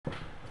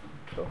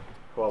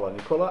Hvala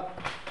Nikola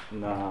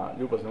na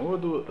ljubaznom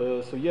uvodu.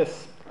 So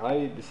yes,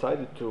 I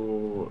decided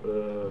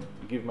to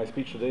give my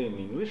speech today in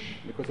English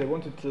because I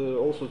wanted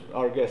also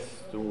our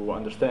guests to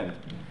understand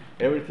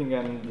everything,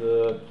 and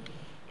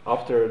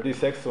after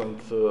these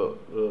excellent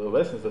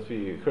lessons that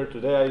we heard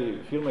today,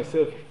 I feel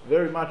myself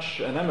very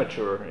much an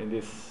amateur in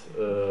this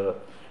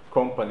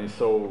company.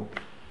 So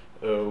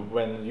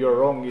when you're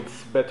wrong,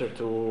 it's better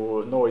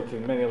to know it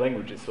in many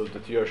languages so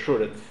that you are sure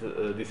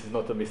that this is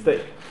not a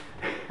mistake.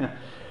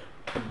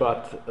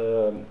 But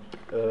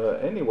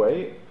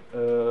anyway,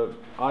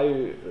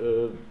 I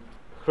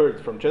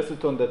heard from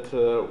Chesterton that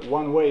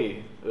one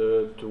way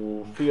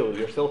to feel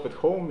yourself at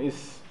home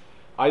is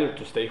either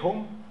to stay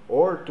home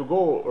or to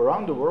go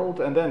around the world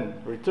and then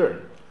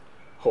return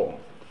home.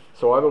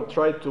 So I will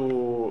try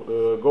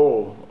to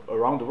go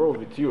around the world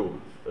with you,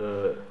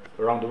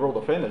 around the world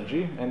of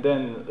energy, and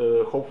then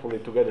hopefully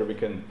together we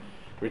can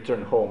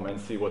return home and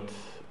see what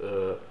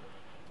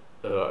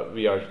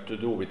we are to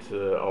do with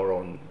our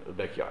own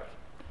backyard.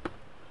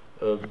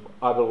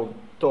 I will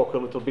talk a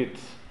little bit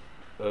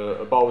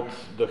about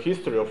the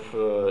history of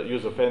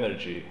use of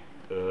energy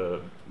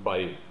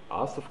by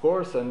us, of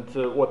course, and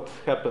what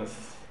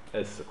happens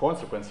as a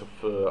consequence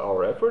of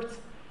our efforts.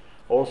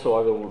 Also,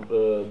 I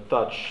will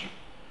touch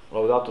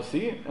Laudato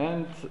Si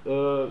and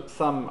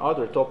some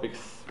other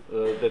topics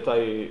that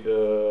I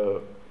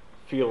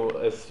feel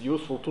as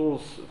useful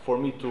tools for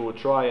me to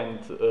try and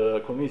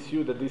convince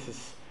you that this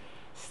is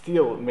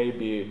still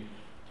maybe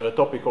a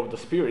topic of the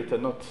spirit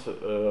and not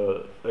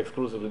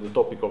exclusively the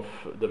topic of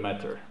the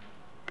matter.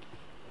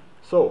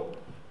 So,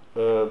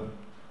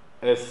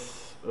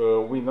 as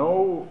we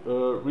know,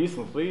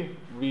 recently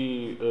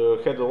we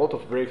had a lot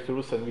of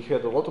breakthroughs and we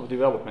had a lot of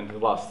development in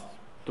the last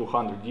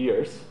 200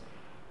 years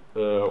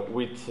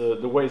with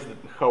the ways that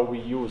how we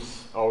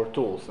use our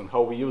tools and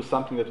how we use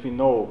something that we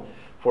know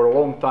for a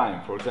long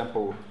time. For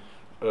example,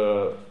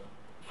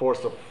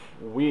 force of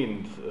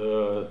wind,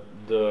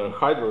 the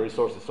hydro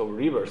resources of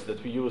rivers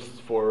that we used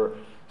for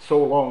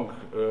so long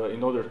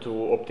in order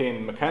to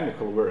obtain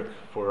mechanical work,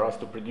 for us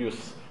to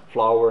produce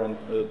flour and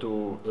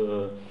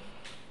to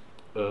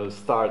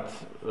start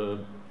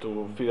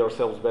to feed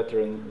ourselves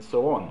better and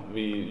so on.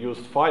 We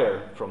used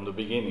fire from the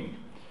beginning.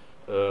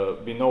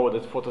 We know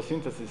that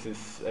photosynthesis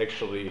is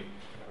actually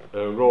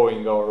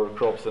growing our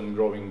crops and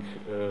growing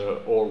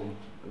all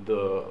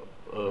the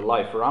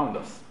life around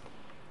us.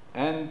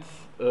 And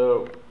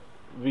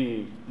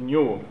we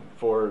knew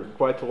for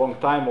quite a long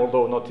time,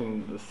 although not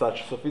in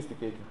such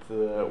sophisticated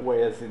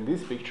way as in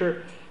this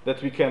picture,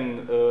 that we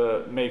can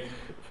make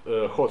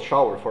a hot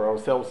shower for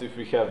ourselves if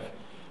we have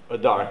a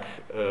dark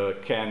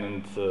can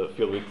and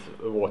fill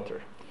with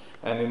water.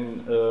 And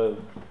in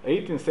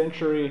 18th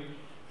century,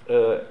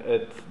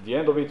 at the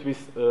end of it, we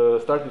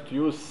started to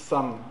use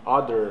some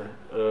other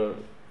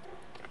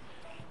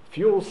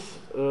fuels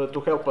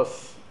to help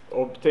us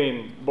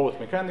obtain both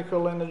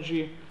mechanical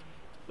energy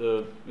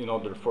in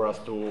order for us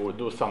to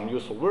do some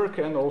useful work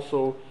and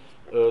also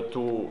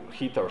to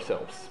heat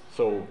ourselves.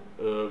 So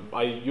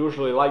I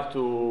usually like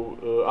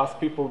to ask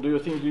people, do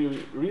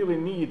you really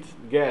need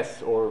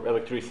gas or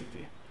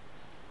electricity?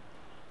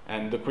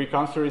 And the quick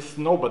answer is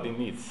nobody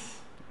needs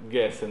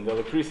gas and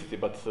electricity,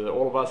 but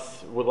all of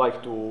us would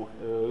like to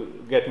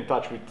get in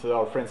touch with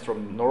our friends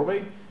from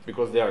Norway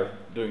because they are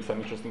doing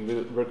some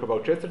interesting work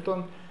about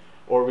Chesterton,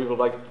 or we would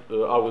like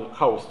our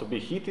house to be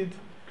heated,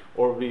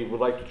 or we would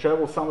like to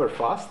travel somewhere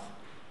fast.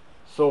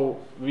 So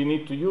we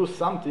need to use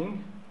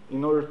something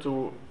in order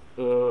to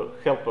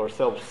help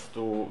ourselves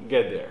to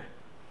get there,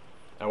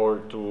 or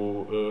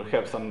to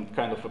have some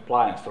kind of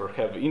appliance or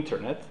have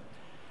internet,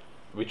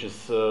 which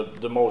is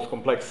the most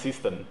complex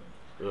system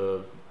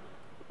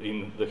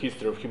in the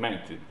history of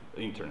humanity,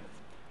 internet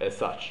as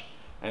such.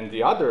 And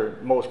the other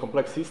most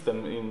complex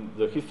system in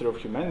the history of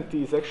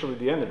humanity is actually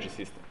the energy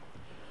system,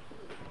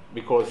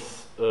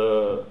 because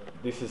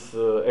this is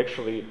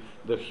actually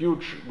the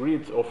huge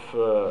grid of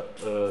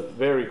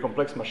very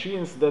complex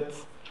machines that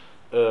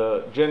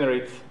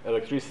generate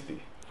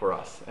electricity for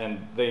us, and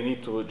they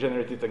need to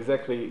generate it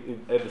exactly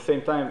at the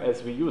same time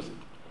as we use it.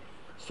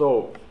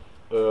 So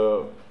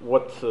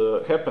what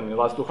happened in the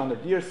last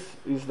 200 years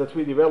is that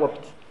we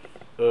developed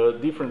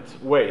different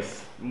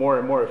ways, more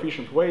and more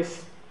efficient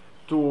ways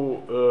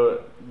to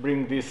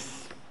bring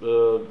these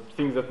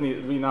things that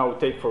we now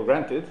take for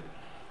granted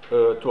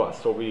to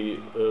us. So we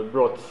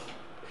brought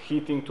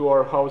heating to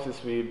our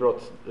houses, we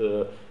brought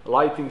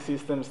lighting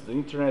systems, the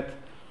internet,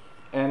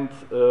 and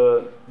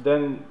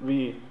then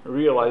we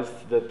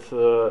realized that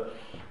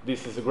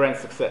this is a grand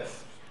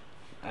success,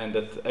 and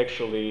that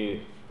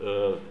actually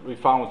we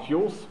found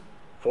fuels,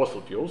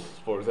 fossil fuels,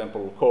 for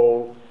example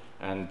coal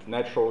and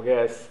natural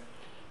gas,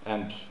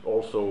 and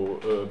also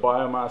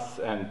biomass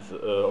and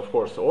of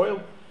course oil,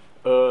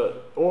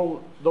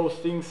 all those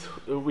things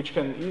which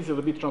can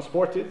easily be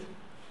transported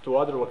to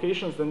other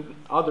locations, then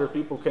other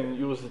people can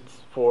use it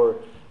for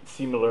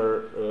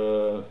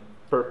similar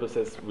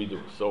purposes we do.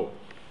 So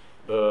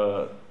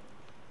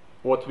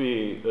what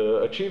we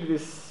achieved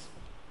is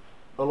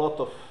a lot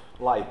of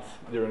light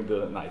during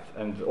the night.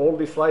 And all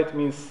this light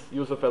means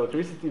use of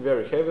electricity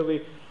very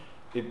heavily.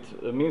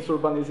 It means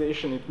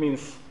urbanization. It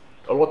means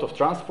a lot of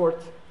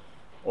transport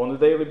on a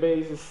daily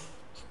basis,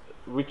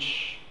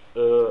 which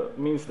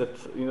means that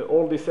in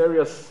all these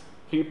areas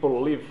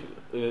people live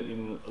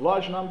in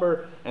large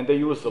number and they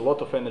use a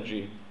lot of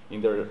energy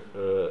in their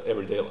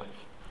everyday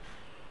life.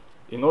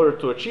 In order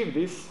to achieve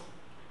this,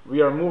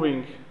 we are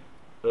moving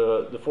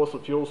the fossil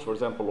fuels, for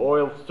example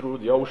oil, through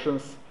the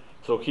oceans.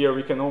 So here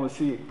we can only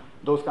see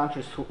those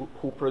countries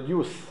who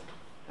produce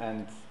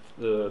and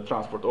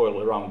transport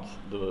oil around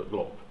the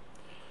globe.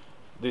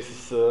 This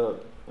is a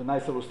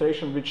nice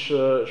illustration which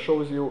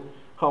shows you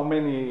how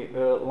many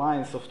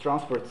lines of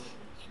transport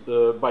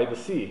by the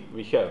sea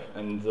we have.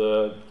 And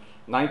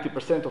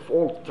 90% of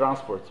all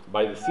transport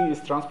by the sea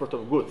is transport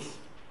of goods.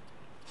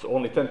 So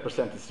only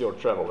 10% is your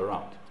travel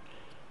around.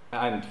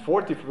 And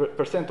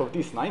 40% of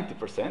this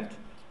 90%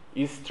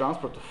 is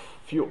transport of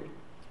fuel.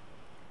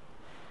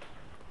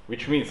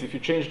 Which means if you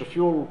change the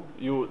fuel,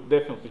 you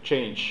definitely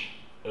change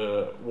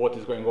what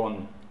is going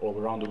on all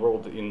around the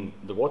world in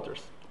the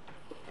waters.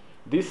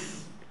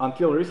 This,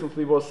 until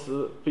recently, was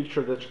a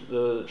picture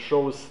that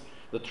shows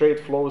the trade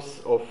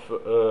flows of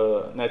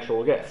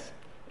natural gas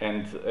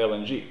and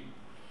LNG.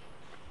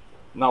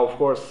 Now, of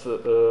course,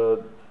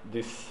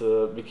 this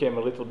became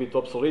a little bit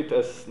obsolete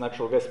as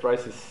natural gas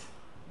prices,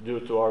 due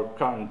to our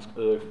current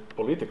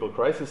political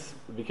crisis,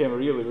 became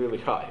really, really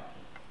high,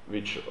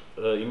 which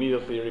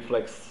immediately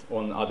reflects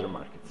on other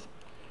markets.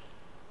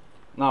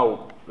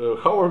 Now,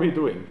 how are we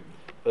doing?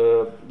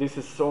 This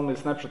is only a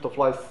snapshot of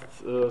last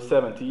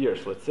 70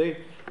 years, let's say,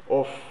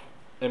 of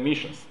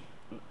emissions.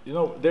 You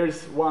know, there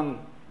is one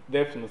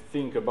definite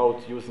thing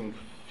about using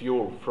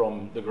fuel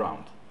from the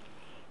ground.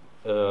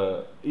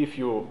 If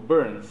you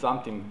burn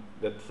something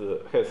that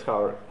has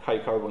high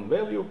carbon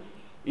value,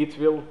 it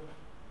will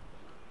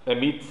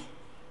emit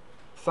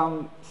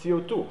some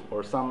CO2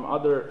 or some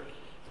other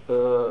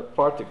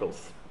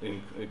particles.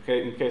 In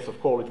case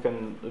of coal, it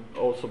can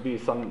also be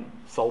some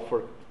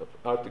sulfur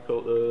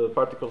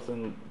particles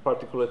and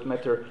particulate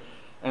matter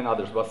and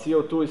others. But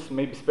CO2 is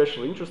maybe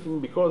especially interesting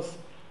because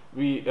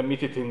we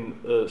emit it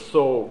in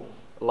so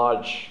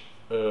large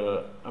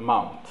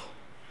amount.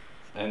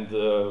 And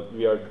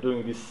we are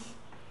doing this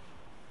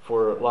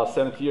for the last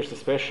 70 years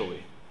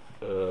especially.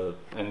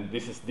 And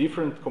this is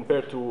different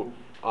compared to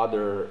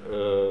other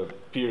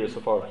periods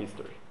of our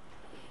history.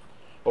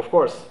 Of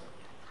course,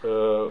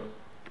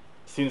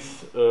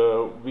 since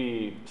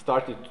we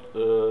started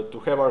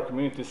to have our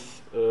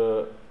communities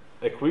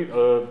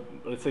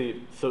let's say,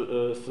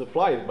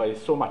 supplied by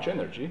so much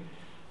energy,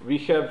 we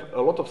have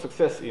a lot of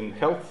success in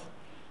health,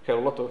 have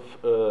a lot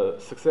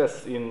of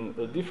success in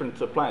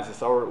different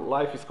appliances. Our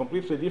life is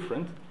completely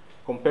different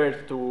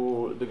compared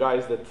to the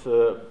guys that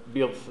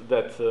built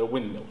that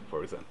windmill,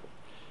 for example.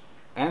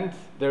 And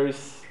there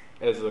is,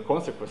 as a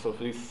consequence of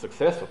this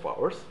success of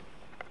ours,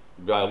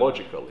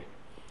 biologically,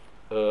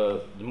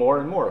 more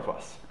and more of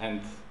us.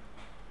 And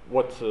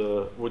what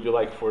would you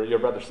like for your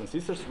brothers and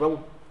sisters?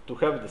 Well, to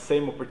have the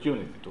same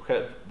opportunity, to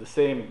have the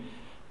same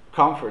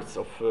comforts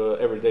of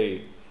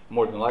everyday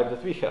modern life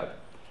that we have.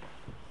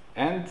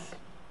 And,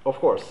 of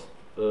course,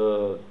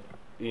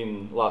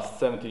 in last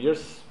 70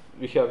 years,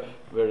 we have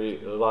very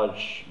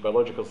large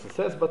biological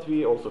success, but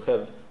we also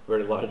have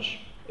very large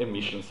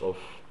emissions of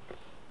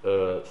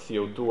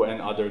CO2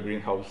 and other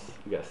greenhouse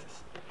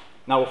gases.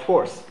 Now, of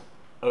course,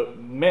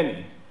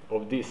 many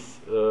of these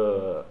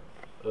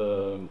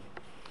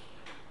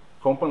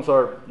compounds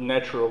are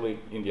naturally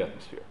in the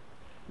atmosphere.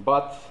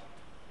 But,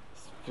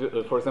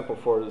 for example,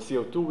 for the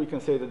CO2, we can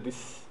say that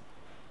these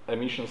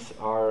emissions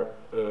are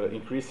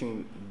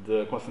increasing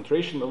the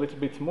concentration a little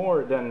bit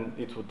more than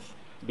it would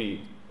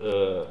be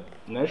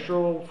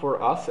natural for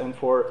us and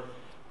for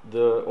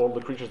all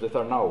the creatures that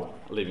are now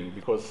living,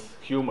 because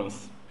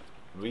humans,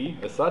 we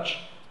as such,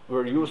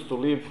 were used to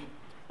live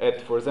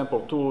at, for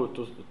example,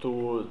 200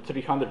 to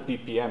 300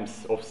 ppm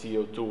of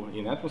CO2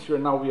 in atmosphere.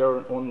 Now we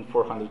are on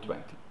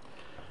 420.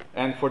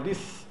 And for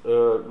this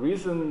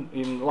reason,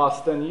 in the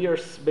last 10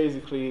 years,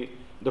 basically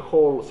the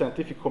whole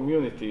scientific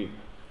community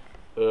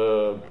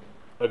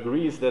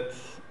agrees that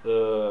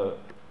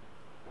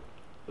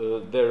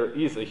there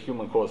is a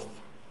human-caused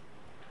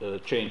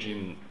change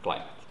in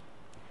climate.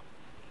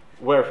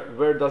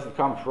 Where does it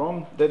come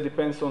from? That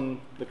depends on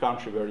the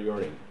country where you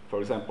are in. For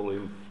example,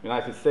 in the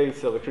United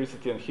States,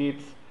 electricity and heat,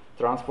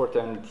 transport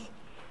and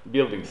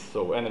buildings,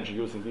 so energy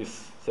use in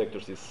these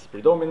sectors is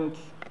predominant.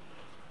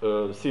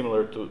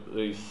 Similar to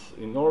this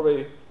in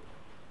Norway.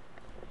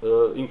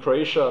 In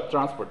Croatia,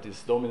 transport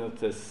is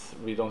dominant as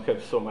we don't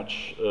have so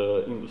much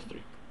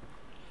industry.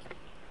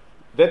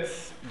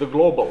 That's the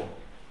global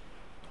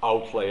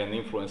outlay and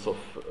influence of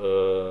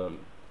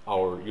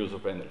our use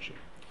of energy.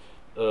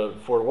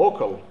 For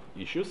local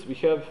issues, we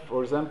have,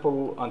 for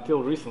example,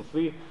 until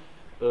recently,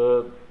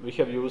 we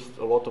have used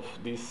a lot of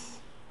these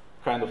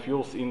kind of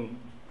fuels in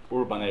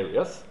urban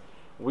areas,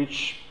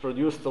 which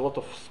produced a lot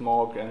of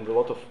smog and a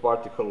lot of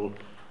particle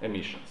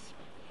emissions.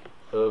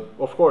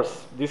 Of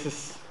course, this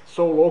is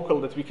so local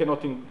that we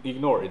cannot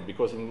ignore it,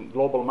 because in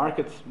global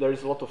markets there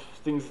is a lot of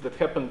things that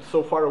happen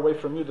so far away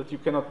from you that you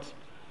cannot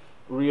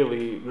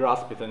really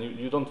grasp it, and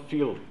you don't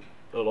feel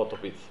a lot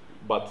of it.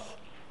 But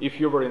if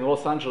you were in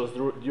Los Angeles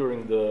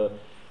during the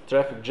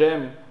traffic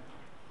jam,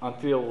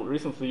 until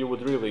recently you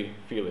would really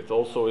feel it.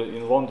 Also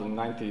in London,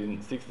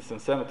 1960s and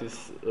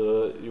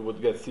 70s, you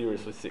would get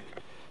seriously sick.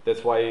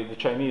 That's why the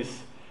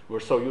Chinese were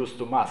so used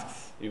to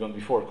masks even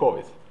before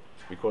COVID,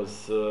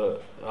 because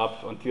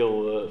up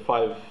until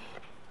 5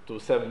 to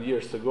 7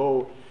 years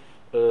ago,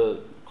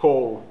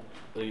 coal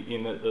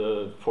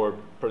for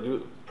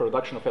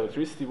production of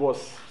electricity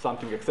was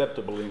something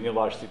acceptable in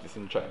large cities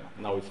in China.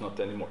 Now it's not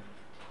anymore.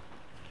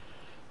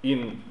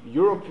 In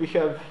Europe, we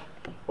have,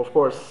 of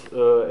course,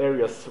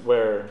 areas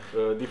where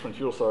different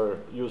fuels are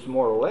used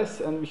more or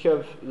less, and we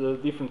have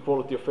different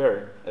quality of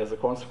air as a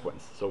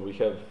consequence. So we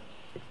have,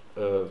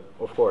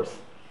 of course,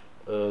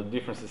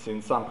 differences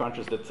in some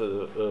countries that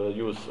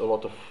use a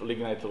lot of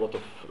lignite, a lot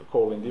of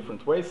coal in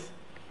different ways,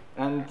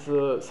 and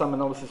some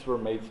analyses were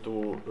made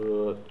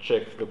to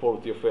check the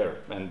quality of air,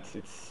 and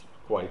it's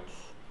quite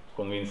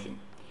convincing.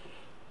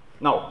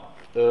 Now,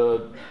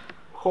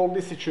 whole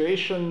this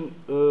situation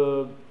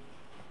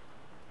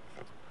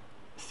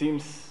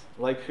seems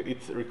like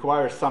it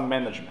requires some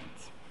management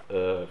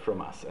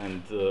from us,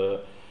 and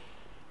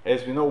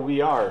as we know,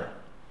 we are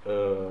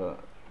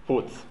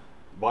put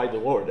by the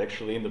Lord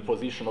actually in the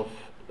position of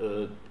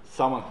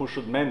someone who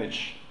should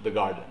manage the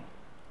garden.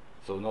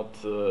 So not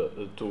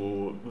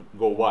to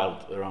go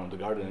wild around the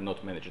garden and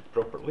not manage it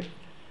properly.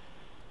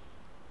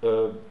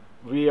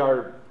 We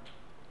are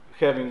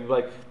having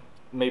like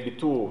maybe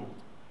two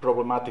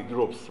problematic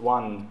groups.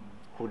 One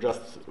who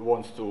just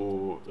wants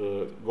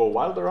to go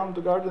wild around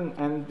the garden,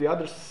 and the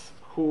others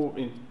who,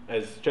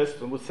 as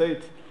Chesterton would say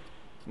it,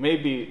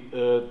 maybe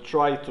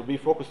try to be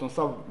focused on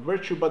some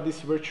virtue, but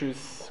this virtue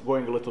is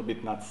going a little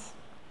bit nuts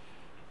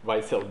by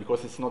itself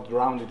because it's not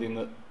grounded in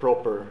a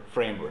proper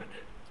framework.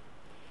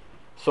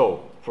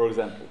 So, for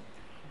example,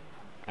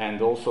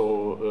 and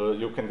also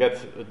you can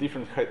get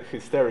different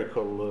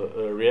hysterical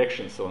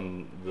reactions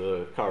on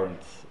the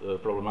current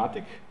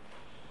problematic.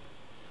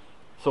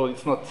 So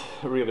it's not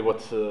really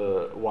what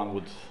one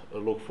would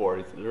look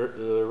for.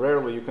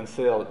 Rarely you can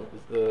say,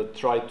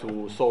 try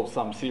to solve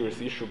some serious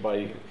issue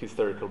by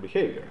hysterical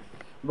behavior.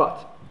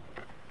 But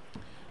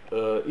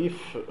if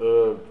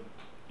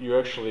you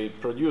actually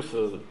produce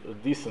a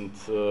decent,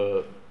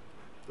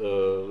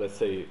 let's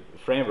say,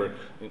 framework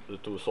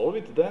to solve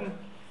it, then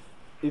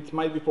it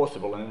might be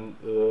possible. And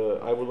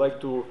I would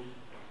like to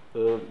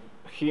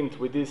hint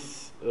with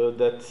this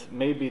that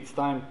maybe it's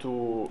time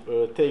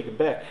to take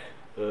back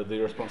the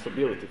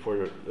responsibility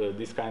for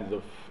these kinds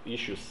of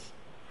issues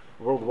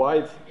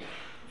worldwide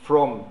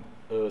from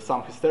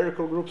some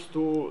hysterical groups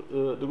to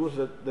the groups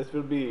that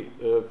will be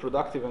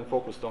productive and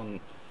focused on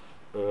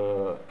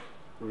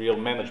real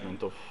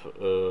management of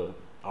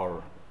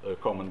our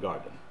common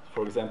garden.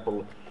 For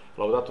example,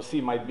 Laudato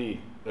Si might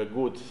be a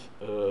good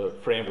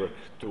framework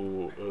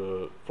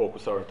to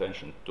focus our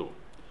attention to,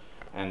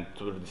 and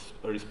to this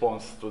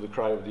response to the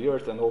cry of the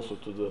earth and also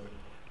to the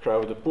cry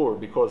of the poor,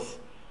 because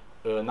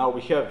now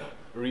we have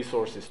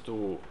resources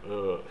to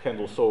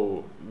handle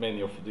so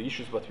many of the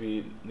issues, but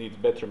we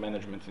need better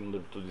management in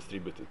order to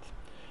distribute it.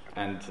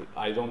 And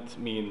I don't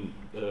mean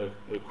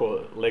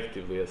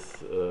collectively,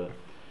 as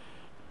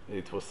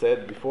it was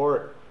said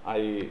before.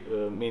 I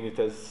mean it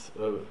as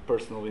a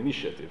personal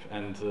initiative.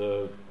 And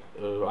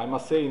I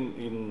must say,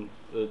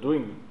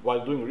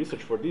 while doing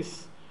research for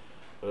this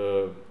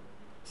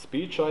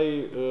speech,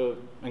 I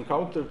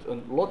encountered a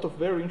lot of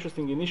very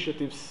interesting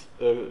initiatives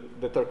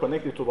that are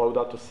connected to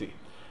Laudato Si.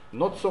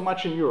 Not so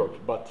much in Europe,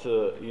 but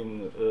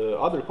in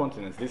other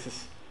continents. This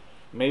is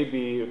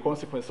maybe a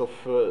consequence of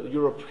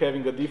Europe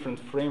having a different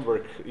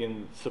framework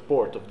in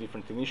support of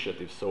different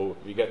initiatives. So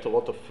we get a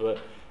lot of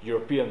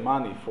European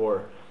money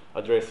for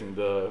addressing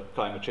the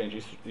climate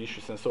change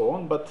issues and so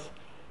on. But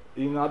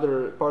in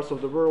other parts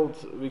of the world,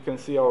 we can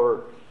see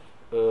our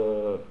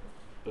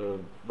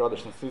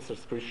brothers and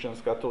sisters, Christians,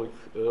 Catholic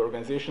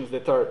organizations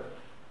that are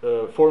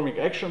forming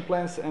action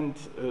plans and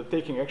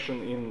taking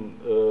action in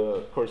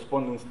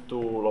correspondence to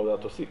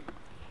Laudato Si.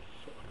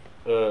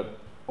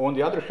 On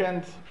the other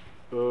hand,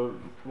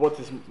 what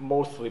is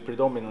mostly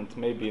predominant,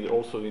 maybe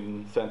also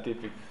in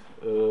scientific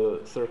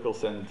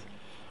circles and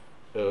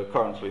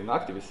currently in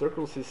activist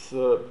circles, is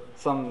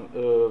some,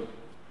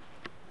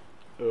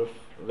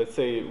 let's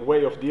say,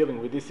 way of dealing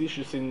with these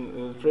issues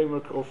in the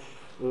framework of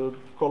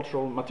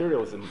cultural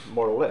materialism,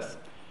 more or less,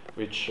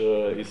 which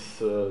is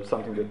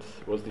something that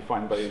was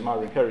defined by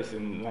Marvin Harris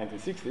in the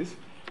 1960s.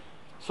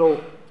 So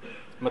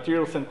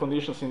materials and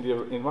conditions in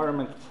the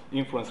environment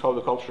influence how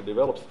the culture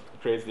develops,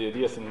 creates the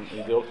ideas and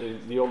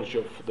ideology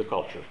of the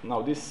culture.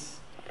 Now this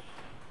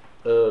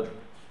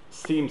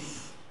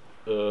seems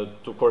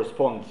to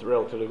correspond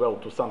relatively well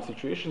to some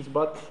situations,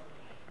 but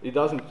it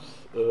doesn't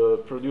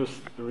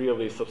produce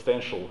really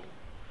substantial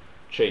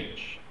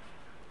change.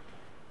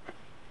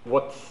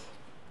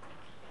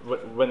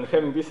 When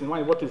having this in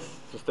mind, what is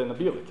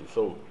sustainability?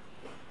 So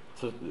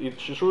So it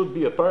should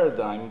be a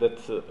paradigm that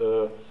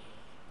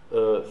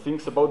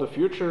thinks about the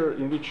future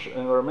in which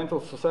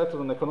environmental,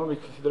 societal, and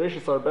economic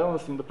considerations are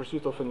balanced in the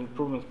pursuit of an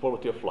improvement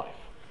quality of life.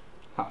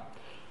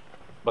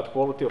 But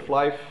quality of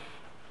life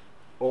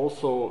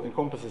also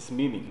encompasses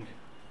meaning,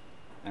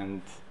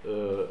 and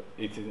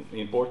it's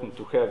important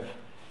to have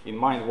in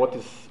mind what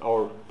is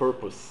our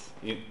purpose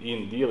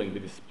in dealing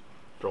with these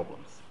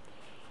problems.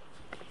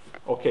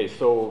 Okay,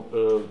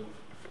 so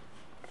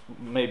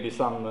maybe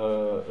some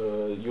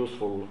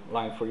useful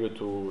line for you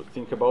to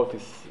think about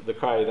is the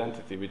chi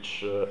identity,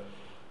 which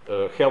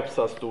helps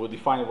us to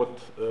define what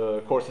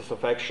courses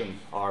of action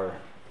are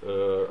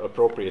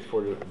appropriate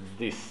for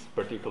this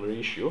particular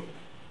issue,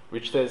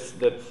 which says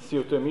that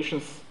CO2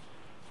 emissions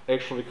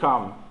actually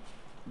come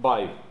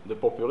by the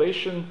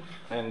population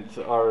and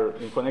are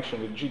in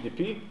connection with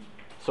GDP.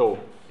 So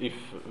if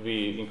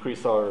we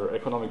increase our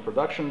economic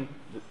production,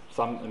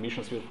 some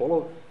emissions will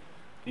follow.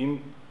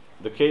 In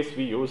the case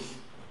we use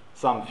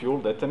some fuel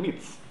that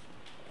emits.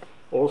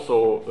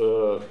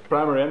 Also,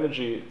 primary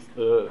energy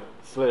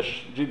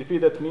slash GDP,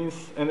 that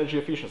means energy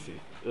efficiency.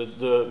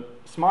 The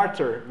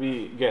smarter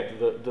we get,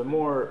 the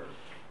more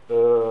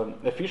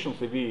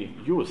efficiently we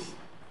use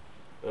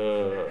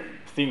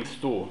things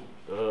to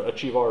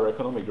achieve our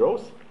economic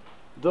growth,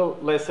 the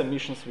less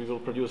emissions we will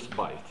produce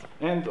by it.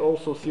 And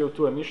also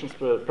CO2 emissions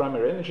per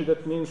primary energy,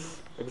 that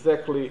means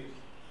exactly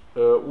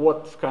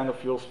what kind of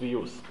fuels we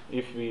use.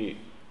 If we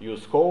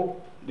use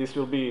coal, this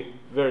will be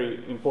a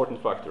very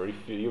important factor. If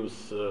we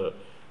use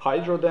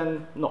hydro,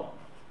 then no.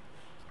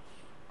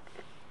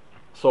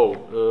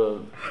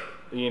 So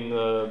in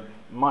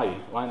my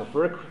line of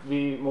work,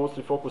 we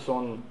mostly focus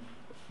on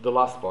the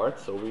last part.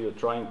 So we are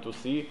trying to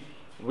see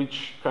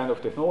which kind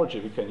of technology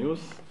we can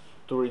use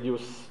to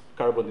reduce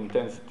carbon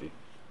intensity.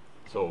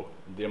 So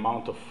the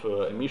amount of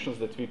emissions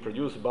that we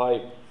produce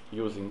by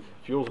using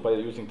fuels, by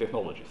using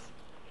technologies.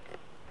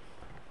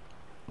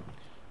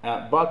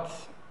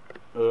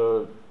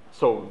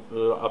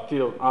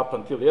 Up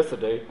until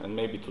yesterday, and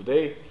maybe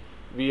today,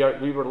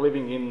 we were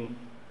living in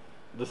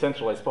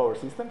decentralized power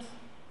systems.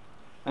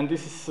 And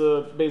this is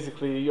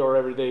basically your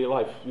everyday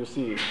life. You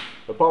see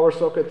a power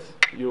socket,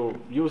 you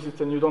use it,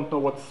 and you don't know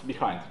what's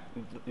behind.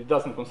 It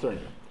doesn't concern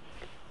you.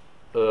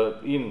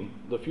 In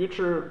the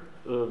future,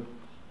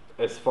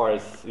 as far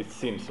as it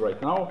seems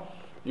right now,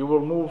 you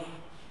will move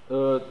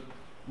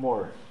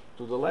more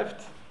to the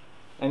left,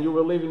 and you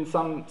will live in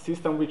some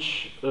system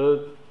which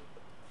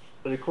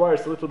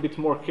requires a little bit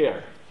more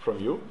care from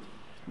you,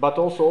 but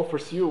also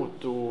offers you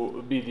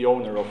to be the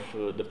owner of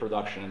the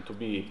production and to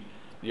be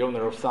the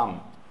owner of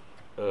some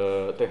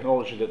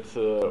technology that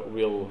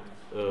will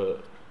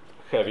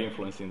have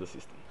influence in the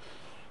system.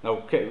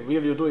 Now,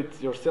 will you do it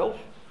yourself?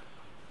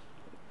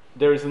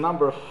 There is a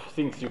number of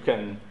things you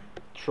can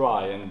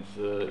try, and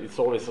it's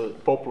always a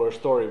popular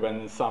story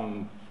when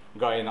some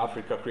guy in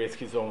Africa creates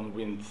his own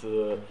wind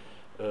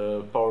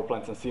power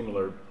plants and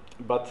similar.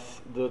 But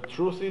the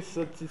truth is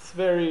that it's a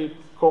very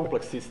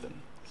complex system.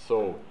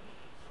 So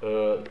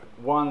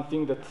one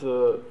thing that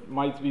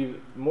might be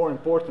more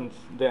important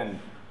than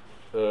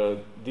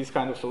these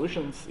kind of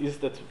solutions is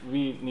that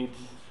we need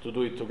to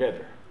do it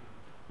together.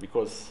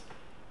 Because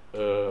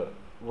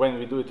when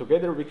we do it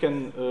together, we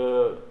can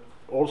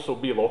also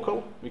be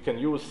local. We can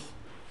use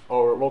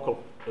our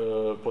local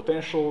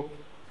potential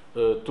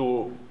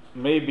to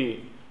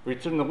maybe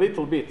return a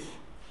little bit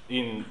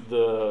in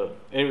the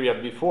area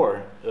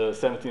before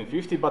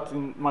 1750, but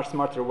in much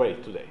smarter way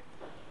today.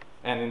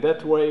 And in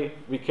that way,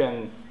 we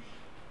can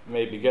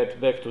maybe get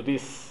back to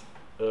this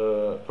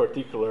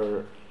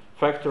particular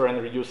factor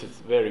and reduce it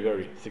very,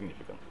 very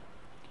significantly.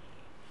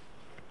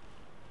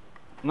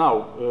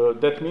 Now,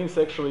 that means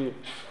actually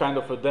kind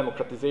of a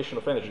democratization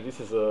of energy. This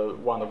is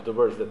one of the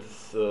words that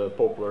is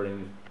popular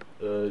in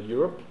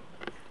Europe,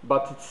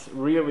 but it's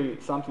really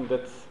something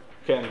that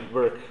can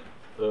work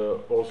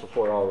also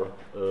for our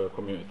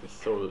communities.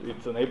 So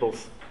it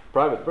enables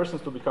private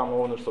persons to become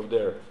owners of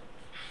their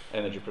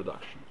energy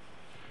production.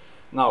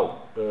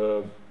 Now,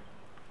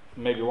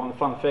 maybe one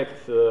fun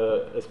fact,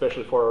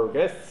 especially for our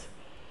guests,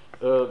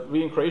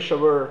 we in Croatia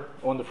were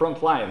on the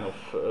front line of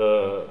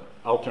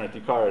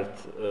alternating current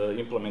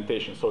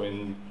implementation. So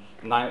in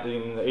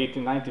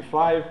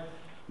 1895,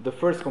 the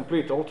first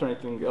complete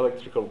alternating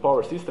electrical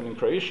power system in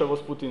Croatia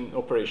was put in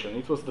operation.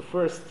 It was the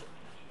first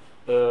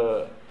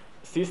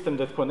system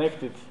that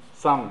connected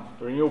some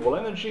renewable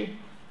energy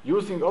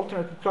using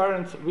alternating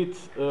current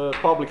with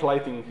public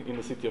lighting in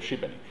the city of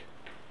Šibenik.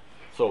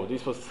 So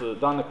this was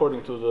done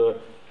according to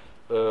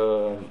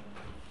the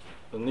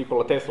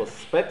Nikola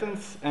Tesla's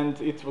patents,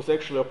 and it was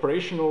actually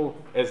operational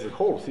as a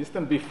whole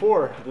system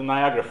before the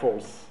Niagara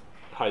Falls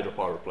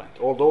hydropower plant.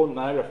 Although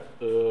Niagara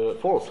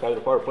Falls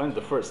hydropower plant,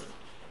 the first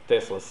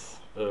Tesla's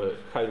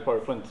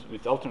hydropower plant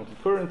with alternating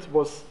current,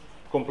 was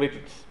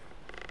completed,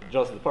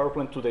 just the power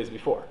plant 2 days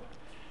before.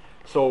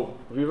 So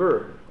we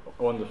were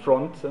on the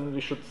front, and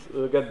we should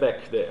get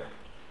back there.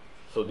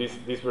 So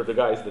these were the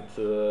guys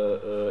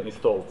that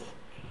installed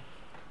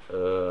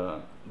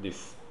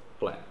this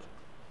plant.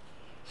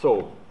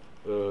 So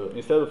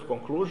instead of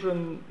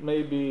conclusion,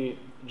 maybe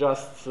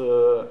just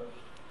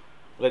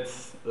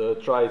let's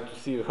try to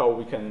see how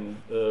we can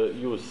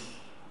use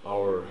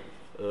our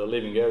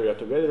living area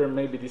together, and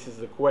maybe this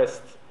is a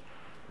quest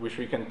which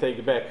we can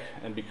take back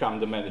and become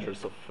the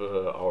managers of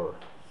our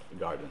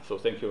garden. So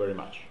thank you very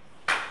much.